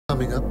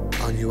Coming up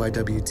on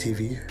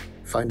UIWtv,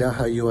 find out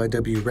how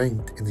UIW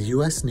ranked in the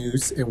U.S.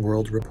 News and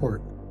World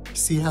Report.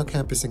 See how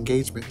campus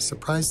engagement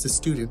surprised the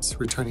students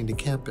returning to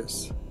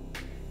campus.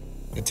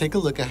 And take a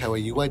look at how a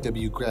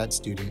UIW grad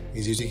student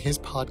is using his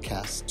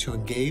podcast to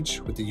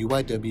engage with the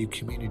UIW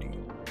community.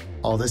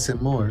 All this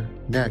and more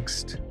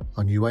next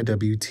on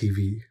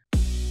UIWtv.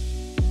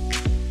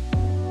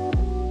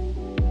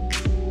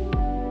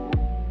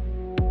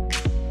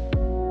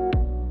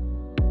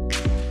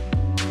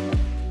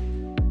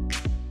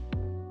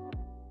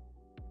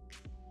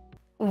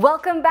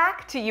 Welcome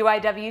back to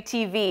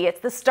UIWtv.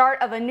 It's the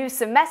start of a new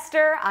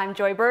semester. I'm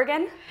Joy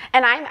Bergen.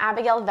 And I'm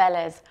Abigail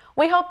Velez.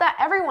 We hope that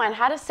everyone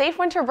had a safe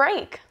winter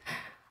break.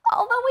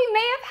 Although we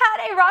may have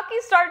had a rocky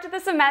start to the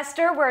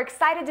semester, we're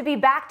excited to be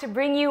back to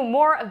bring you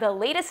more of the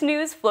latest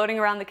news floating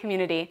around the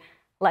community.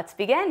 Let's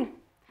begin.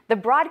 The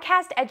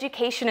Broadcast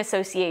Education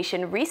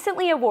Association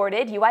recently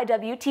awarded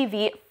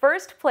UIWtv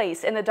first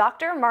place in the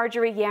Dr.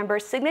 Marjorie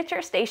Yamber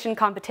Signature Station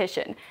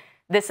competition.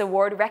 This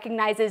award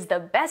recognizes the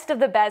best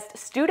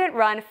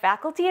student-run,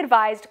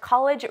 faculty-advised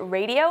college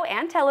radio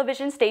and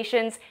television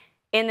stations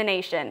in the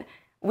nation.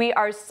 We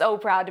are so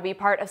proud to be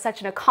part of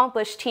such an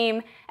accomplished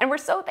team, and we're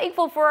so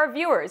thankful for our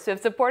viewers who have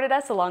supported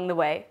us along the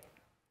way.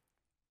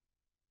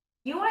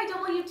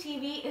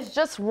 UIWtv is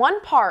just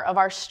one part of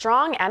our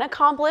strong and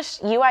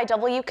accomplished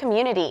UIW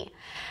community.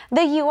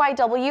 The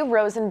UIW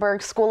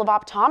Rosenberg School of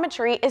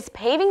Optometry is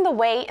paving the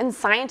way in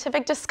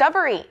scientific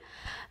discovery.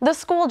 The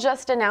school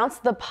just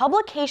announced the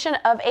publication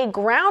of a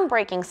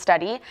groundbreaking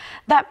study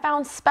that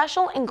found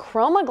special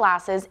Enchroma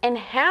glasses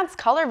enhance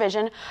color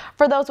vision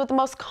for those with the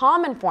most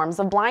common forms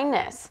of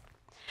blindness.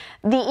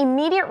 The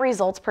immediate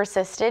results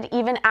persisted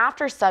even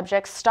after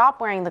subjects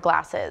stopped wearing the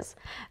glasses.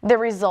 The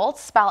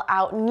results spell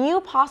out new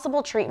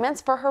possible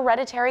treatments for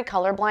hereditary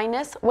color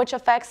blindness, which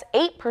affects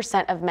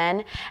 8% of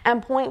men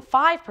and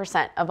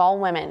 0.5% of all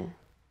women.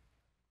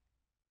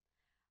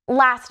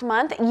 Last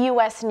month,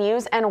 U.S.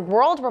 News and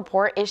World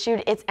Report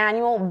issued its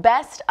annual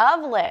Best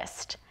of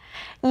list.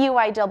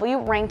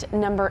 UIW ranked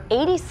number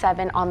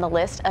 87 on the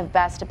list of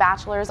Best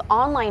Bachelor's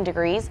Online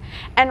Degrees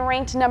and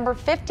ranked number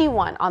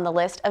 51 on the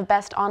list of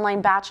Best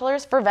Online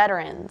Bachelors for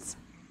Veterans.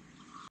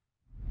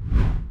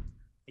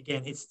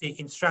 Again, it's the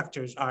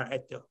instructors are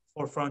at the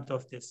forefront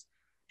of this,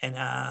 and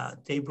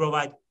they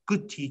provide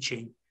good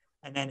teaching.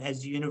 And then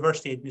as the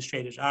university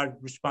administrators, our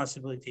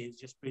responsibility is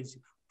just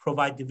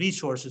provide the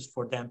resources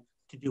for them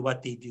to do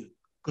what they do,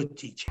 good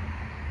teaching.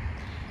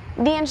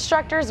 The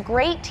instructors'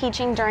 great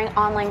teaching during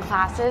online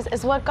classes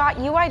is what got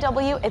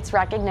UIW its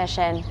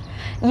recognition.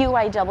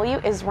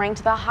 UIW is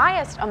ranked the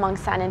highest among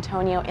San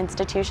Antonio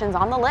institutions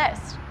on the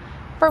list.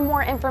 For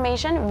more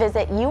information,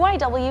 visit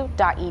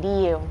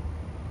uiw.edu.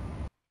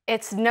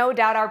 It's no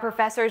doubt our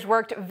professors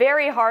worked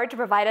very hard to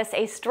provide us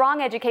a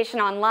strong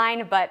education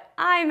online, but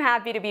I'm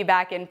happy to be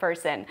back in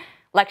person.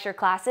 Lecture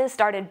classes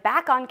started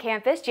back on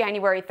campus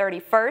January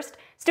 31st.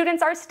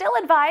 Students are still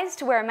advised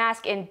to wear a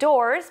mask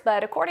indoors,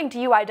 but according to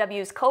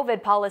UIW's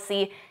COVID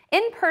policy,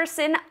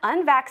 in-person,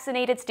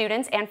 unvaccinated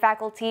students and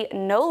faculty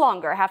no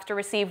longer have to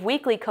receive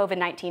weekly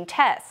COVID-19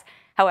 tests.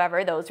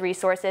 However, those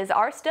resources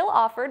are still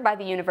offered by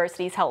the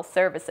university's health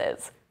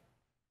services.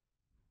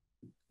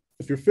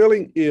 If you're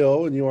feeling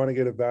ill and you want to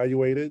get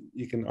evaluated,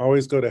 you can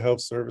always go to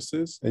health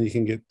services and you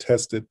can get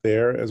tested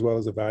there as well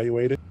as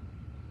evaluated.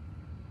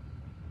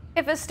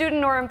 If a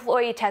student or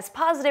employee tests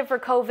positive for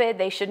COVID,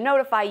 they should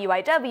notify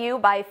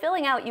UIW by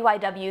filling out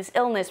UIW's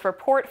illness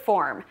report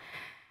form.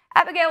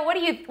 Abigail, what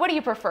do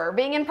you prefer,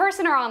 being in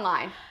person or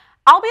online?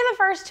 I'll be the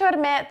first to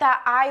admit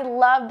that I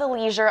love the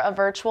leisure of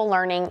virtual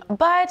learning,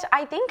 but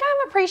I think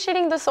I'm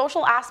appreciating the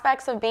social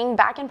aspects of being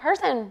back in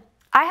person.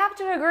 I have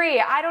to agree.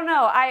 I don't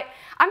know.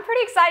 I'm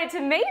pretty excited to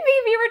maybe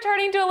be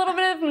returning to a little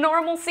bit of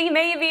normalcy,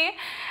 maybe.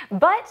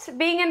 But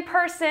being in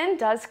person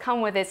does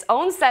come with its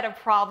own set of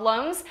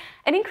problems.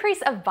 An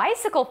increase of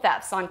bicycle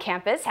thefts on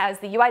campus has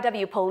the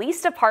UIW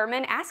Police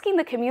Department asking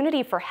the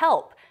community for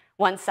help.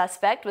 One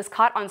suspect was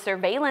caught on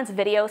surveillance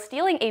video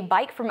stealing a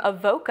bike from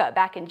Avoca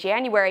back in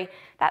January.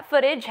 That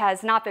footage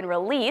has not been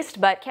released,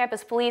 but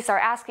campus police are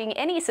asking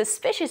any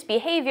suspicious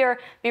behavior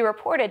be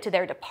reported to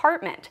their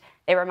department.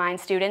 They remind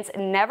students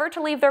never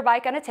to leave their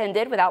bike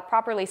unattended without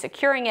properly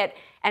securing it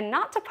and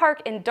not to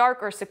park in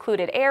dark or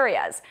secluded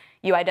areas.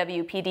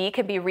 UIW PD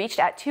can be reached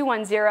at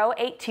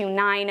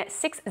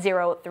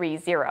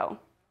 210-829-6030.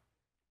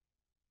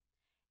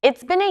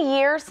 It's been a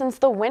year since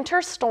the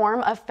winter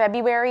storm of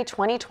February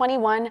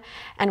 2021,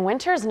 and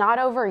winter's not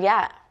over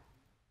yet.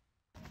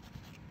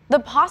 The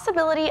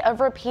possibility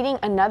of repeating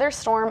another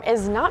storm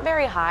is not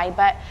very high,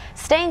 but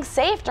staying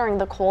safe during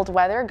the cold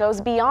weather goes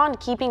beyond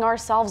keeping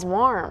ourselves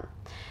warm.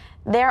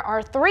 There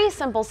are 3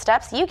 simple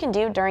steps you can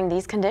do during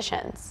these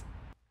conditions.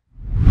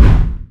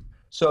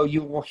 So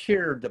you will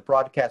hear the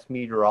broadcast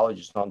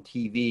meteorologist on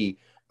TV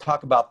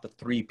talk about the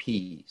 3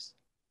 Ps.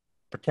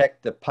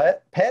 Protect the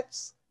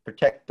pets,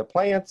 protect the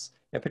plants,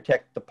 and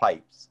protect the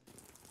pipes.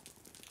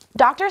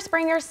 Dr.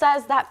 Springer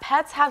says that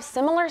pets have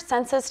similar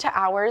senses to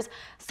ours,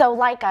 so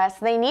like us,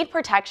 they need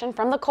protection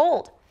from the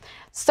cold.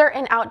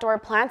 Certain outdoor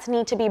plants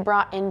need to be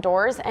brought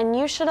indoors, and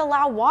you should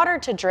allow water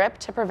to drip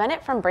to prevent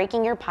it from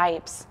breaking your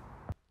pipes.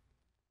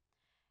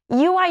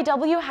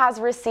 UIW has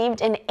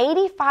received an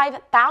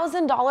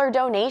 $85,000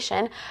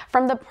 donation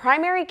from the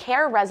primary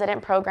care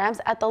resident programs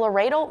at the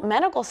Laredo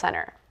Medical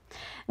Center.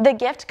 The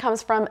gift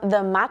comes from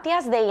the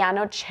Matias de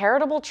Llano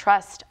Charitable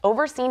Trust,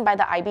 overseen by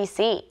the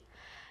IBC.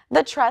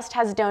 The trust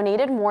has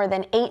donated more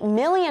than $8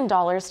 million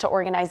to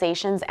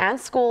organizations and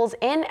schools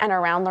in and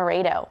around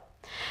Laredo.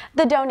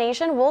 The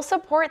donation will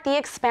support the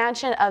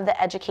expansion of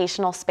the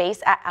educational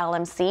space at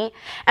LMC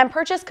and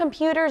purchase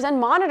computers and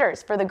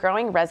monitors for the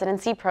growing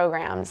residency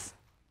programs.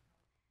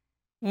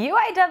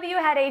 UIW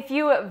had a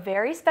few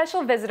very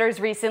special visitors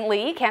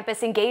recently.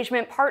 Campus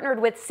Engagement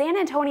partnered with San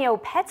Antonio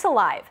Pets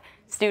Alive.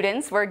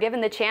 Students were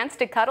given the chance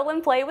to cuddle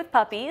and play with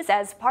puppies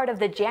as part of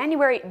the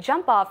January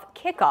Jump-Off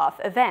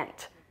Kickoff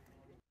event.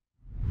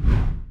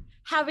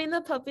 Having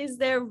the puppies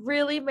there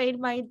really made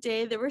my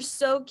day. They were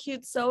so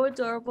cute, so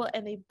adorable,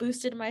 and they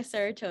boosted my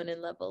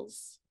serotonin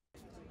levels.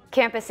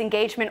 Campus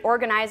Engagement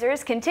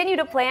organizers continue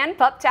to plan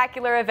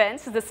puptacular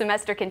events as the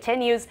semester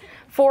continues.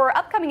 For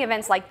upcoming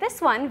events like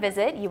this one,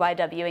 visit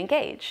UIW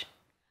Engage.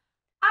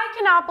 I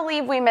cannot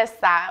believe we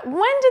missed that. When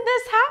did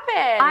this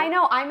happen? I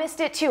know, I missed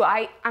it too.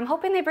 I'm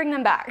hoping they bring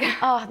them back.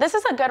 Oh, this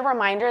is a good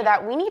reminder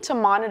that we need to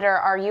monitor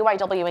our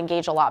UIW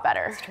Engage a lot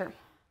better. That's true.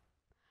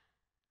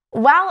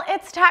 Well,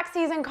 it's tax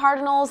season,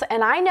 Cardinals,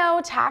 and I know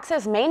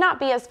taxes may not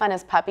be as fun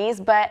as puppies,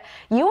 but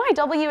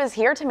UIW is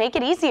here to make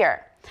it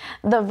easier.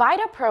 The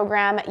VITA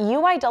program,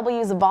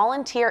 UIW's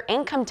Volunteer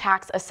Income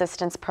Tax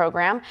Assistance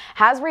Program,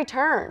 has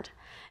returned.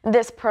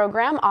 This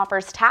program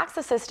offers tax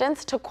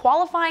assistance to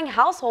qualifying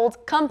households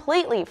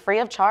completely free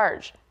of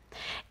charge.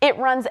 It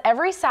runs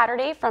every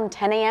Saturday from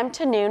 10 a.m.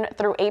 to noon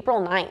through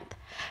April 9th.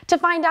 To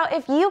find out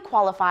if you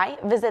qualify,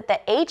 visit the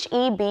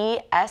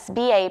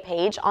HEB-SBA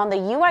page on the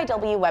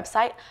UIW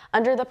website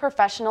under the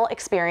Professional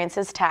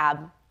Experiences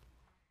tab.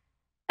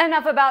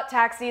 Enough about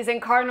tax season,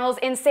 Cardinals.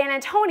 In San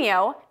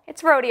Antonio,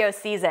 it's rodeo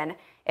season.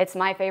 It's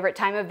my favorite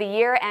time of the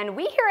year, and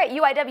we here at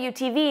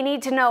UIWtv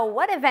need to know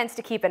what events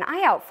to keep an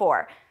eye out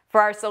for. For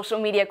our social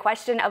media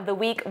question of the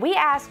week, we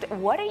asked,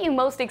 what are you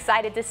most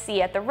excited to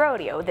see at the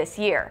rodeo this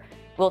year?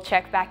 We'll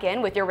check back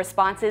in with your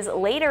responses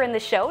later in the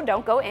show.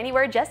 Don't go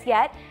anywhere just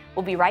yet.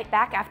 We'll be right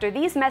back after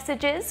these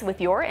messages with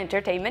your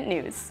entertainment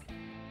news.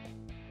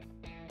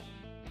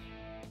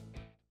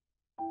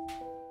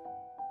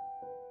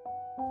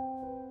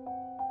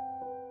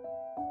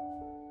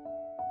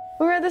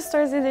 We were at the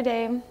stores the other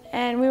day,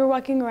 and we were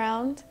walking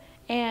around,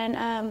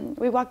 and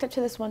we walked up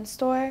to this one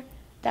store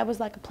that was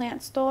like a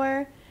plant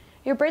store.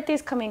 Your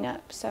birthday's coming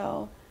up,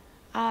 so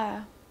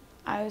I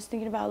was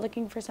thinking about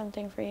looking for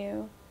something for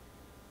you.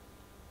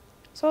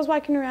 So I was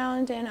walking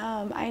around, and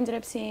I ended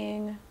up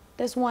seeing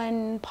this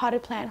one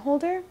potted plant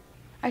holder.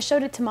 I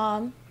showed it to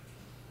Mom.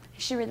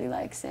 She really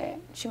likes it.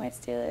 She might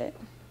steal it,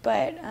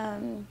 but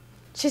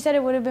she said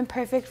it would have been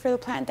perfect for the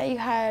plant that you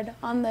had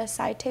on the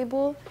side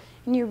table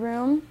in your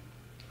room.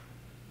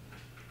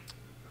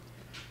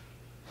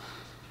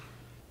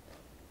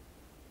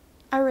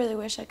 I really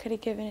wish I could have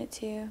given it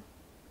to you.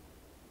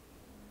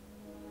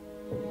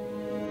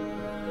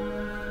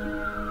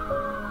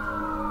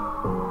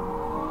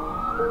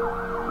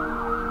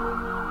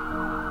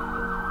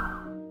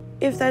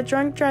 If that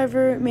drunk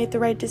driver made the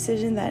right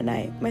decision that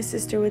night, my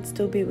sister would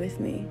still be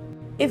with me.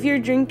 If you're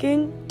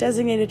drinking,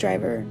 designate a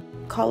driver,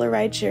 call a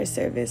rideshare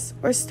service,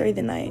 or stay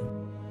the night.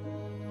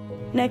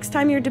 Next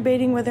time you're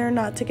debating whether or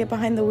not to get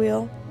behind the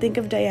wheel, think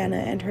of Diana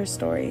and her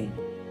story.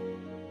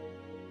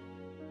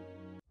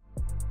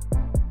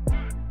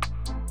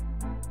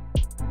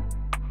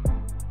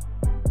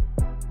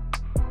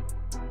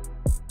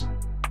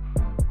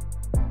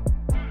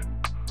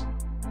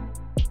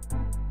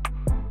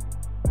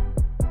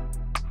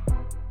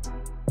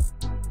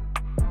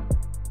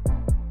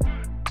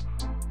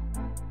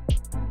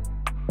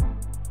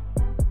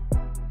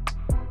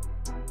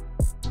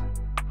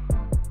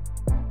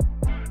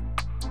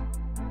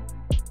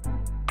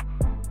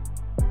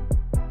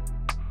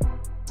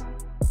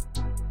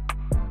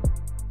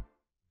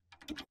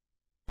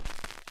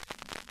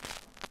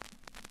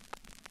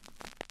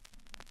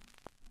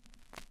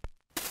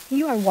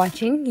 You are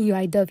watching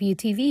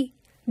UIWtv,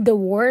 the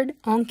word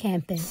on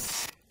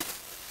campus.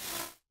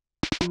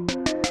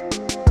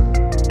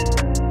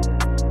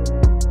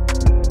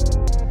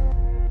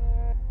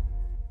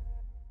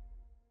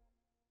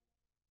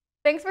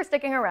 Thanks for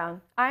sticking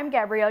around. I'm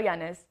Gabrielle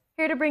Yanes,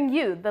 here to bring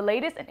you the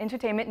latest in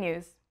entertainment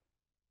news.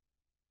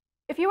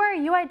 If you are a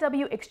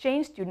UIW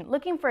exchange student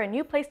looking for a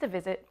new place to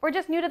visit or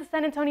just new to the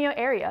San Antonio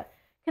area,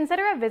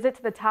 consider a visit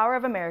to the Tower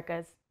of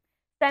Americas.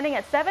 Standing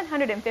at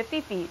 750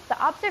 feet, the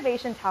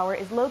observation tower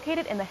is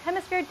located in the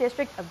Hemisphere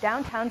District of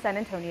downtown San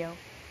Antonio.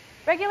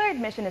 Regular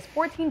admission is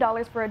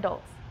 $14 for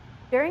adults.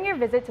 During your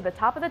visit to the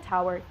top of the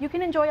tower, you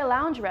can enjoy a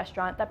lounge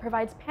restaurant that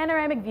provides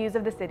panoramic views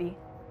of the city.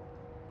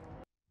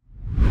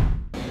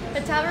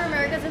 The Tower of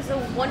Americas is a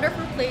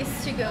wonderful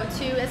place to go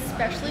to,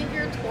 especially if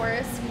you're a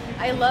tourist.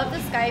 I love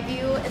the sky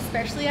view,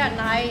 especially at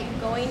night,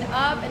 going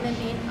up and then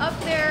being up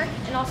there,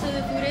 and also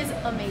the food is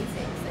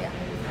amazing, so yeah.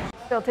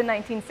 Built in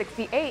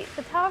 1968,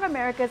 the Tower of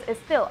Americas is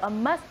still a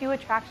must-do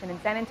attraction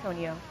in San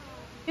Antonio.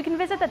 You can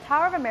visit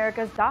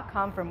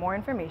thetowerofamericas.com for more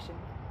information.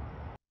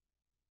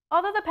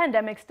 Although the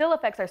pandemic still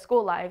affects our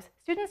school lives,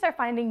 students are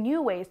finding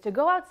new ways to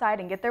go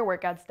outside and get their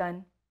workouts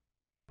done.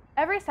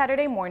 Every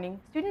Saturday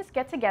morning, students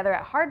get together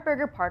at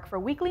Hardburger Park for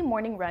weekly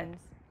morning runs.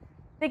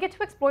 They get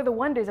to explore the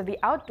wonders of the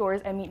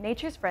outdoors and meet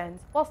nature's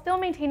friends while still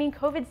maintaining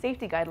COVID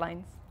safety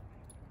guidelines.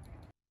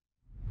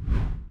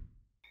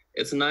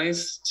 It's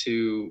nice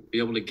to be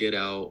able to get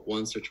out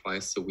once or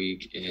twice a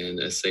week in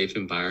a safe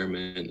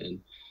environment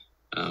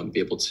and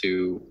be able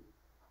to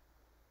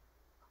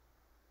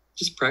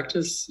just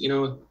practice,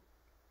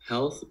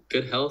 health,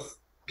 good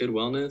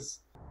wellness.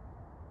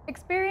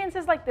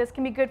 Experiences like this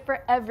can be good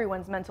for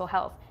everyone's mental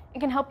health and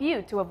can help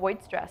you to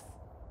avoid stress.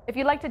 If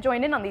you'd like to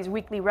join in on these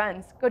weekly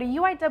runs, go to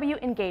UIW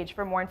Engage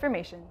for more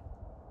information.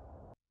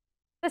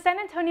 The San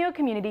Antonio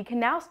community can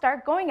now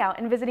start going out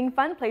and visiting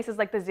fun places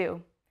like the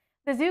zoo.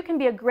 The zoo can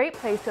be a great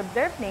place to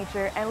observe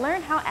nature and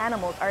learn how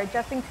animals are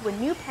adjusting to a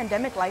new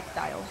pandemic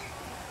lifestyle.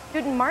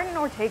 Student Martin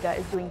Ortega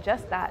is doing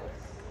just that.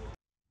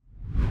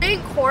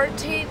 During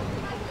quarantine,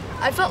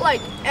 I felt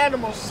like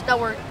animals that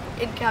were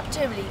in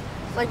captivity,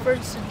 like for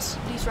instance,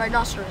 these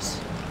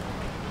rhinoceros.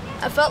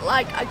 I felt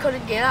like I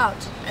couldn't get out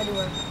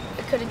anywhere.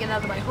 I couldn't get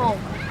out of my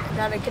home, and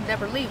that I could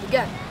never leave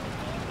again.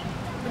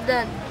 But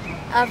then,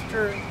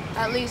 after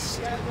at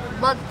least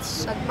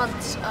months and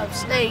months of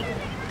staying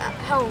at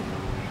home,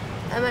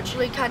 I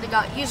eventually kind of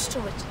got used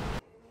to it.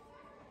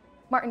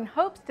 Martin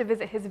hopes to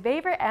visit his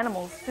favorite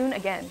animals soon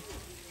again.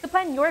 To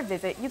plan your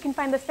visit, you can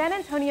find the San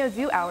Antonio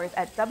Zoo Hours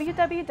at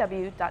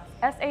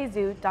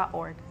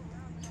www.sazoo.org.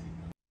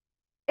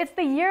 It's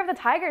the year of the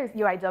tigers,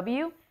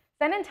 UIW.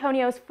 San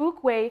Antonio's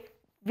Fuquay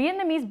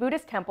Vietnamese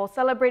Buddhist temple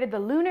celebrated the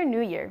Lunar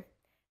New Year.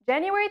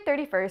 January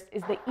 31st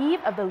is the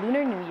eve of the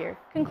Lunar New Year,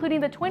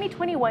 concluding the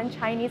 2021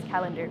 Chinese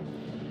calendar.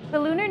 The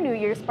Lunar New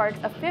Year sparks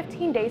a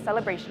 15-day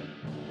celebration.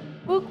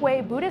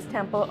 Fuquay Buddhist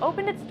Temple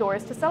opened its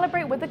doors to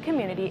celebrate with the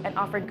community and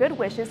offer good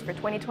wishes for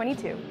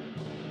 2022.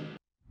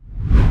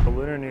 The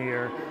Lunar New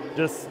Year,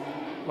 just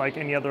like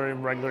any other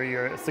regular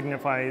year, it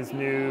signifies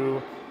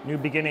new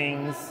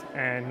beginnings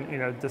and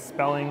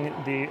dispelling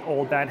the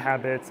old bad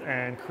habits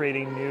and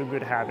creating new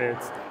good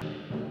habits.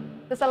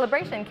 The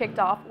celebration kicked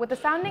off with the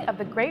sounding of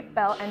the great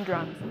bell and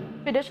drums,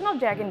 traditional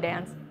dragon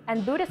dance,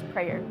 and Buddhist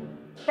prayer.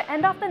 To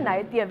end off the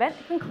night, the event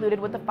concluded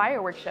with a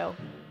fireworks show.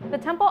 The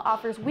temple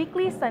offers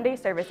weekly Sunday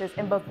services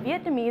in both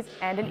Vietnamese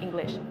and in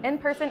English, in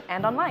person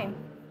and online.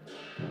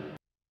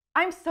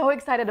 I'm so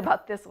excited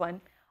about this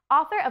one.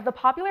 Author of the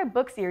popular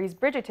book series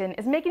Bridgerton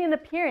is making an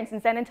appearance in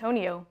San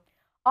Antonio.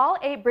 All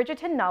 8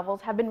 Bridgerton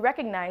novels have been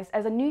recognized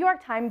as a New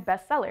York Times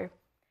bestseller.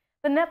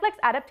 The Netflix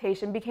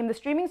adaptation became the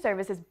streaming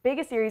service's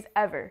biggest series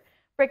ever,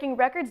 breaking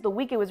records the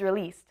week it was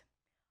released.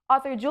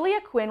 Author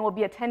Julia Quinn will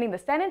be attending the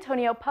San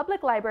Antonio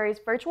Public Library's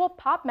virtual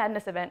Pop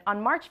Madness event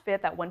on March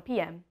 5th at 1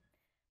 p.m.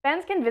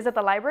 Fans can visit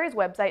the library's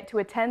website to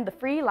attend the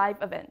free live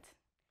event.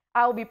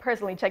 I will be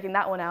personally checking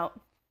that one out.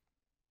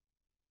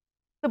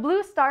 The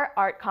Blue Star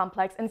Art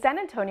Complex in San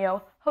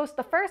Antonio hosts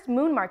the first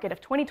Moon Market of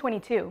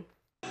 2022.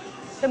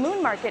 The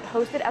Moon Market,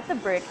 hosted at the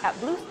Brick at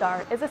Blue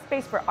Star, is a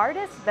space for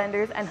artists,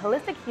 vendors, and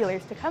holistic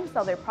healers to come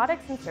sell their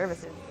products and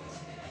services.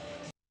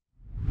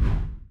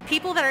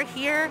 People that are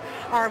here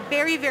are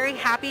very, very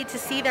happy to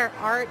see their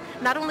art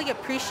not only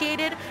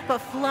appreciated, but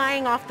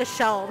flying off the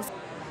shelves.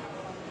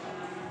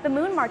 The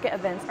Moon Market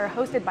events are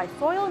hosted by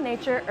Soil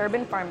Nature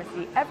Urban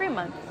Pharmacy every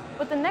month,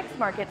 with the next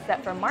market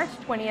set for March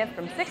 20th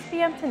from 6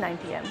 p.m. to 9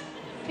 p.m.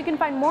 You can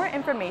find more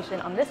information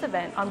on this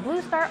event on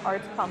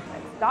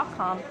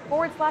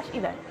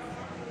bluestarartscomplex.com/events.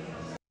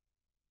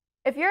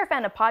 If you're a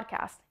fan of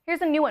podcasts,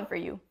 here's a new one for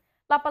you.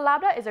 La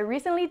Palabra is a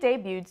recently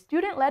debuted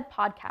student-led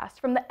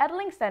podcast from the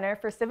Edling Center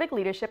for Civic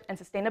Leadership and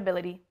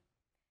Sustainability.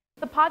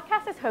 The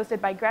podcast is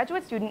hosted by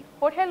graduate student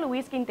Jorge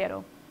Luis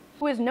Quintero,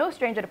 who is no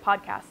stranger to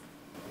podcasts.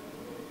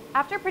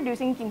 After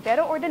producing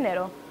Quintero or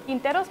Dinero,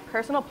 Quintero's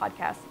personal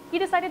podcast, he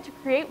decided to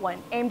create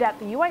one aimed at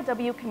the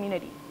UIW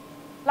community.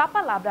 La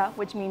Palabra,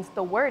 which means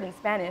the word in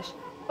Spanish,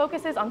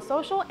 focuses on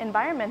social,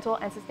 environmental,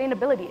 and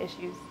sustainability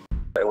issues.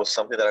 It was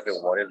something that I've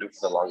been wanting to do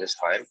for the longest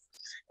time.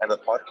 And the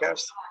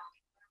podcast,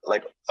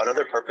 like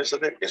another purpose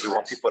of it is we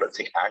want people to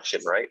take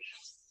action, right?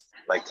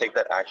 Like take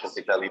that action,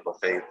 take that leap of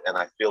faith. And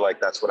I feel like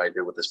that's what I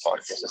did with this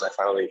podcast is I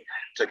finally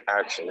took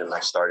action and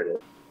I started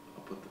it.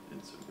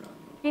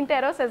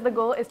 Quintero says the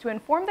goal is to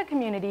inform the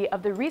community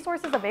of the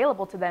resources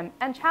available to them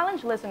and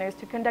challenge listeners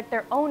to conduct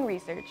their own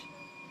research.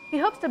 He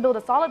hopes to build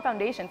a solid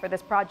foundation for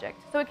this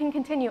project so it can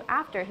continue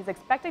after his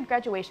expected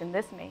graduation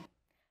this May.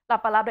 La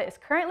Palabra is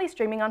currently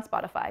streaming on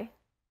Spotify.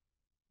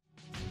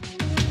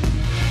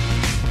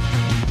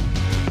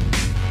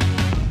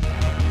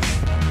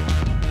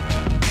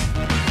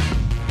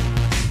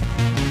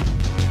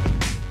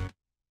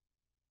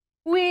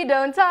 We We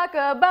don't talk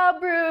about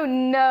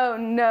Bruno,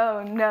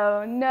 no,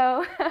 no,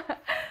 no.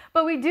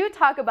 But we do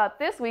talk about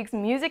this week's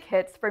music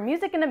hits for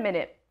Music in a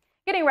Minute.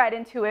 Getting right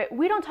into it,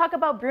 We Don't Talk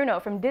About Bruno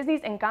from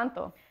Disney's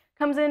Encanto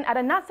comes in at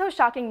a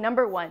not-so-shocking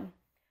 #1.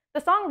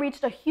 The song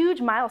reached a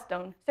huge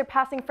milestone,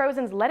 surpassing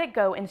Frozen's Let It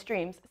Go in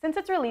streams since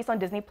its release on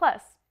Disney+.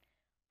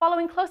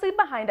 Following closely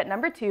behind at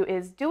 #2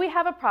 is Do We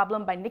Have a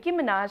Problem by Nicki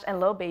Minaj and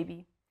Lil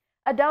Baby.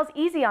 Adele's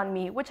Easy on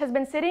Me, which has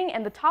been sitting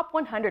in the top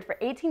 100 for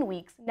 18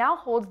 weeks, now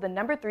holds the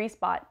 #3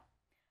 spot.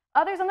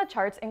 Others on the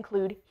charts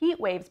include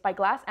Heat Waves by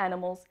Glass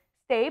Animals,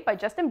 Stay by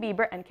Justin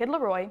Bieber and Kid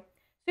Laroi,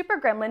 Super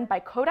Gremlin by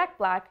Kodak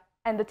Black,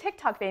 and the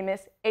TikTok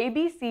famous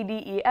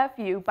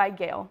ABCDEFU by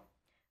Gayle.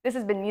 This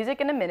has been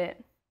Music in a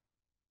Minute.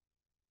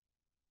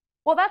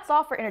 Well, that's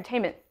all for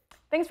entertainment.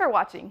 Thanks for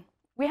watching.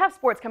 We have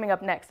sports coming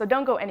up next, so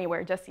don't go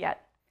anywhere just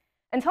yet.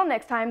 Until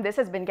next time, this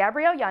has been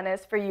Gabrielle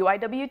Llanes for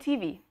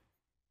UIWtv.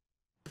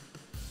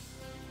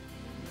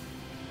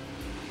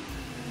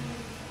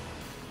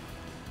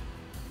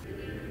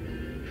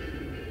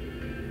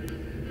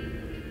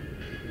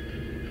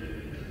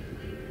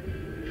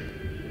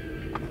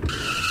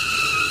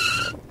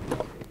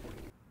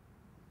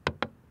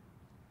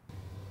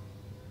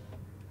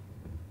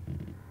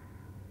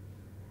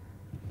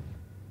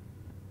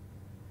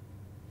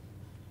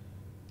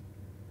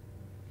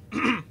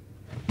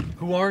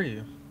 Who are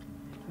you?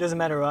 Doesn't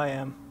matter who I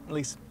am. At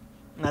least,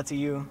 not to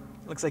you.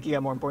 Looks like you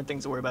got more important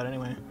things to worry about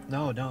anyway.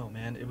 No,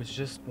 man. It was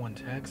just one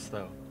text,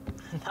 though.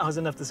 That was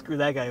enough to screw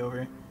that guy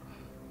over.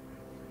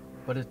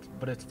 But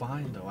it's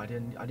fine, though. I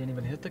didn't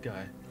even hit the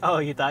guy. Oh,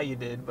 you thought you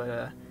did,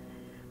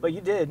 but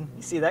you did.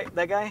 You see that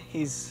guy?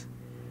 He's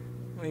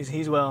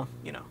well,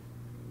 you know.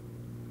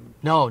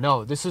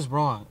 No, this is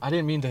wrong. I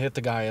didn't mean to hit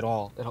the guy at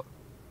all.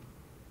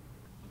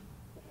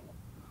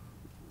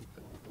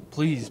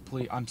 Please,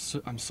 I'm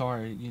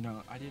sorry. You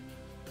know, I didn't.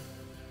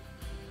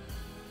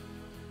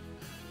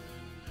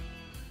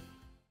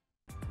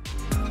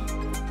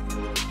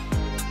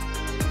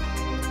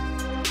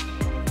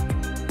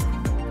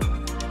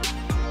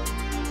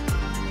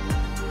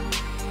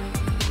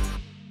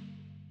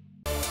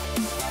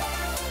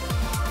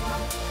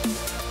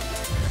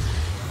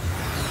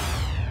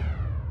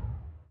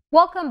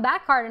 Welcome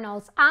back,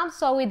 Cardinals. I'm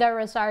Zoe Del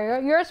Rosario,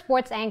 your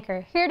sports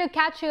anchor, here to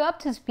catch you up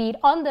to speed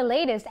on the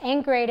latest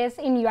and greatest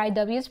in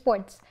UIW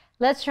sports.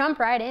 Let's jump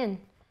right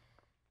in.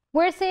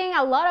 We're seeing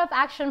a lot of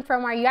action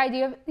from our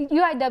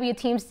UIW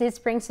teams this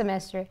spring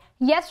semester.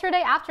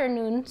 Yesterday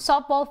afternoon,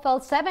 softball fell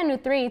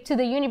 7-3 to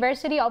the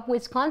University of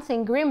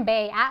Wisconsin Green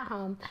Bay at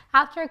home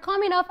after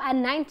coming off a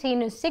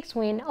 19-6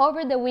 win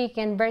over the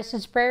weekend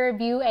versus Prairie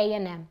View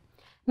A&M.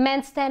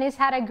 Men's tennis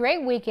had a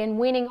great weekend,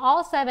 winning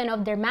all 7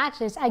 of their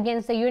matches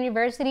against the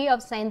University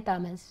of St.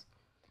 Thomas.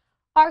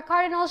 Our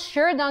Cardinals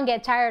sure don't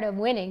get tired of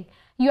winning.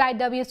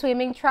 UIW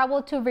Swimming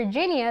traveled to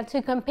Virginia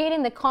to compete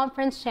in the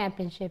conference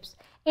championships.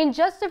 In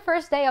just the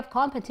first day of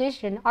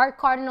competition, our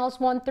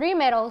Cardinals won 3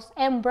 medals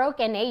and broke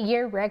an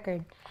 8-year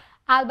record.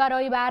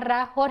 Álvaro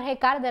Ibarra, Jorge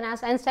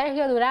Cárdenas, and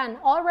Sergio Duran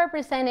all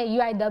represented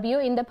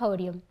UIW in the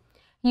podium.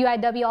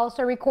 UIW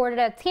also recorded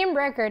a team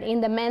record in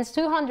the men's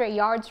 200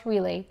 yards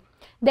relay.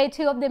 Day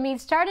 2 of the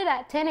meet started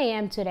at 10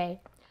 a.m.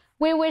 today.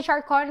 We wish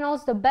our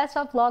Cardinals the best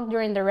of luck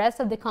during the rest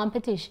of the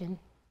competition.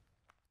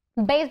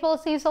 Baseball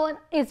season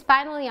is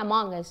finally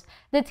among us.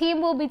 The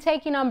team will be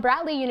taking on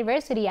Bradley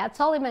University at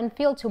Sullivan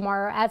Field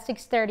tomorrow at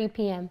 6:30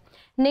 p.m.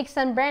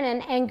 Nixon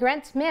Brennan and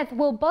Grant Smith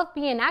will both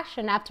be in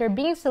action after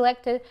being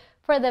selected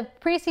for the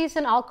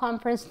preseason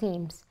all-conference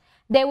teams.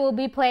 They will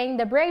be playing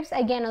the Braves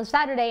again on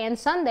Saturday and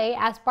Sunday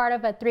as part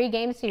of a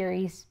 3-game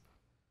series.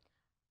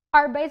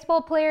 Our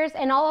baseball players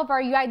and all of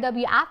our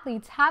UIW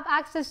athletes have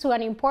access to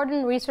an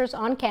important resource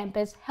on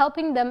campus,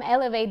 helping them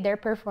elevate their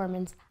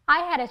performance. I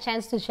had a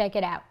chance to check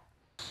it out.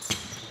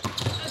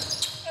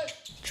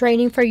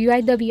 Training for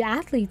UIW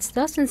athletes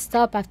doesn't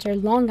stop after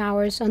long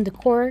hours on the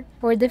court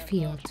or the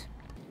field.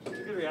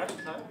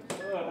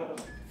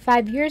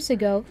 5 years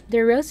ago,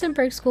 the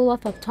Rosenberg School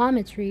of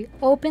Optometry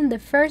opened the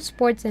first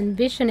sports and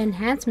vision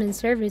enhancement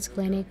service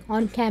clinic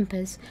on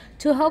campus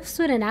to help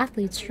student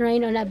athletes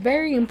train on a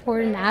very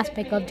important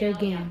aspect of their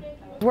game.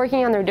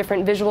 Working on their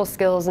different visual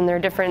skills and their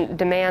different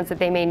demands that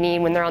they may need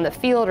when they're on the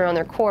field or on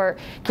their court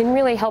can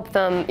really help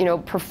them,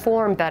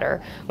 perform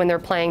better when they're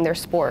playing their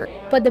sport.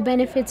 But the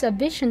benefits of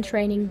vision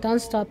training don't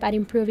stop at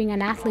improving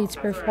an athlete's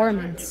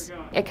performance.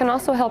 It can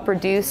also help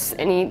reduce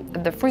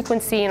the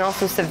frequency and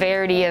also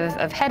severity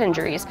of head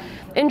injuries.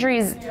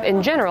 Injuries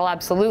in general,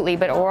 absolutely,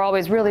 but we're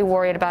always really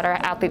worried about our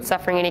athletes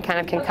suffering any kind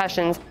of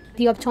concussions.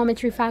 The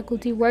optometry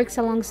faculty works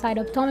alongside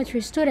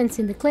optometry students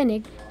in the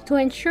clinic to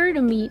ensure to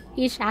meet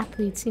each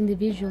athlete's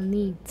individual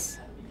needs.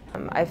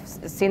 I've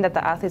seen that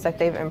the athletes,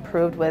 they've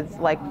improved with,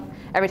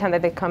 every time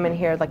that they come in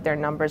here, their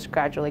numbers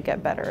gradually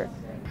get better.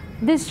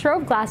 These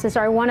strobe glasses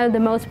are one of the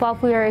most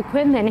popular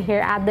equipment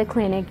here at the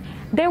clinic.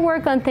 They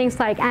work on things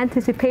like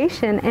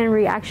anticipation and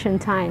reaction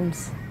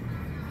times.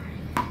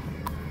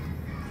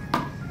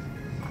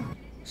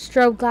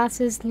 Strobe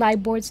glasses,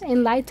 light boards,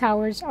 and light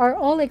towers are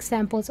all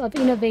examples of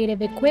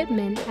innovative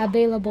equipment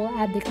available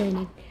at the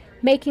clinic.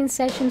 making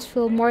sessions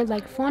feel more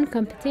like fun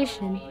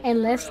competition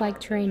and less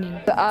like training.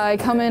 I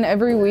come in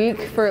every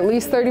week for at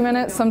least 30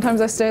 minutes.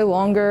 Sometimes I stay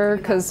longer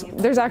because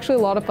there's actually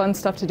a lot of fun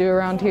stuff to do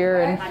around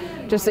here,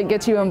 and just it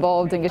gets you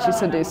involved and gets you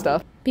to do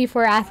stuff.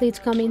 Before athletes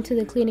come into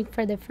the clinic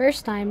for the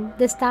first time,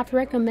 the staff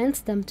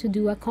recommends them to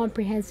do a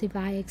comprehensive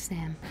eye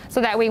exam.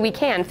 So that way we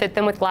can fit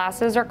them with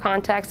glasses or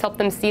contacts, help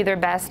them see their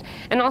best,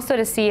 and also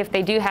to see if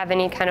they do have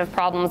any kind of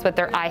problems with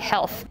their eye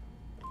health.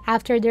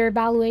 After their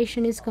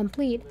evaluation is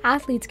complete,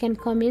 athletes can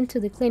come into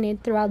the clinic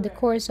throughout the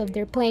course of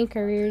their playing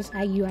careers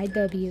at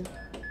UIW.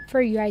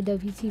 For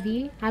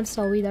UIWtv, I'm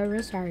Zoe Del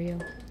Rosario.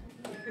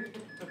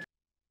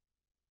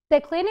 The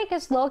clinic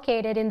is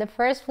located in the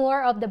first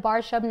floor of the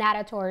Barshop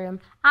Natatorium.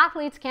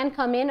 Athletes can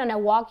come in on a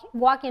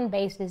walk-in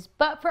basis,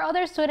 but for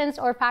other students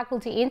or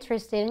faculty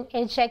interested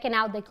in checking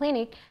out the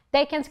clinic,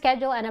 they can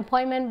schedule an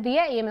appointment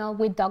via email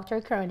with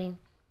Dr. Cronin.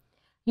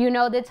 You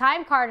know the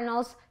time,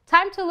 Cardinals.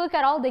 Time to look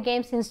at all the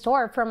games in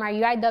store from our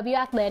UIW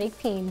athletic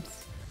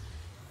teams.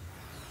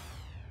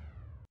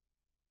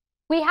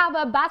 We have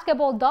a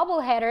basketball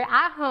doubleheader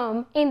at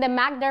home in the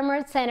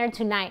McDermott Center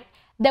tonight.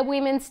 The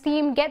women's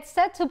team gets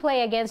set to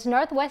play against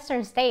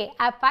Northwestern State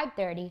at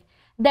 5:30.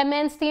 The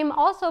men's team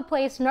also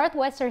plays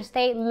Northwestern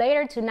State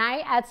later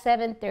tonight at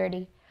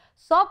 7:30.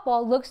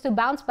 Softball looks to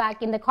bounce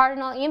back in the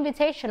Cardinal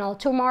Invitational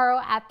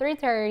tomorrow at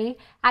 3:30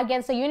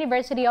 against the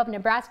University of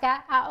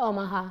Nebraska at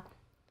Omaha.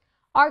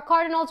 Our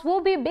Cardinals will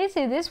be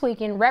busy this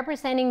weekend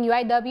representing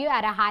UIW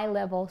at a high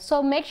level,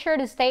 so make sure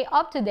to stay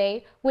up to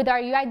date with our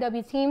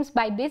UIW teams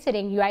by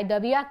visiting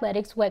UIW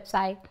Athletics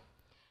website.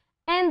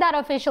 And that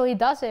officially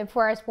does it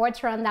for our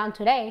sports rundown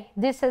today.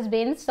 This has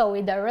been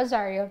Zoe Del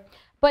Rosario.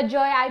 But Joy,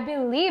 I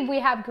believe we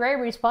have great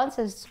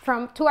responses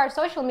to our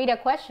social media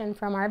question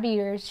from our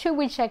viewers. Should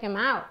we check them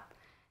out?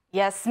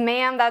 Yes,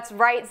 ma'am, that's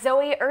right.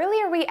 Zoe,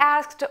 earlier we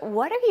asked,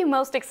 what are you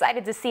most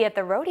excited to see at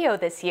the rodeo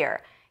this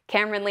year?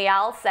 Cameron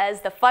Leal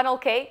says the funnel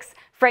cakes,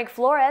 Frank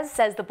Flores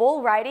says the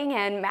bull riding,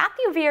 and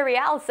Matthew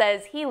Villarreal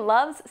says he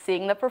loves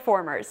seeing the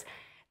performers.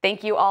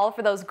 Thank you all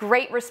for those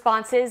great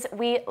responses.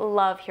 We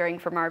love hearing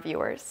from our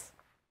viewers.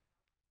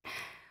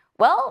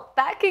 Well,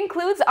 that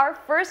concludes our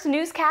first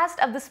newscast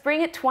of the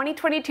spring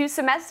 2022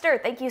 semester.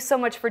 Thank you so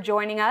much for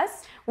joining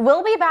us.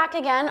 We'll be back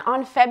again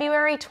on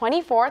February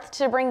 24th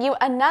to bring you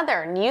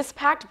another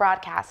news-packed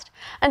broadcast.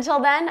 Until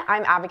then,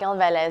 I'm Abigail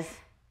Velez.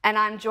 And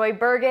I'm Joy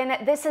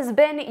Bergen. This has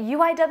been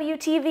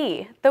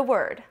UIWtv, the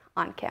Word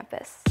on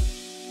Campus.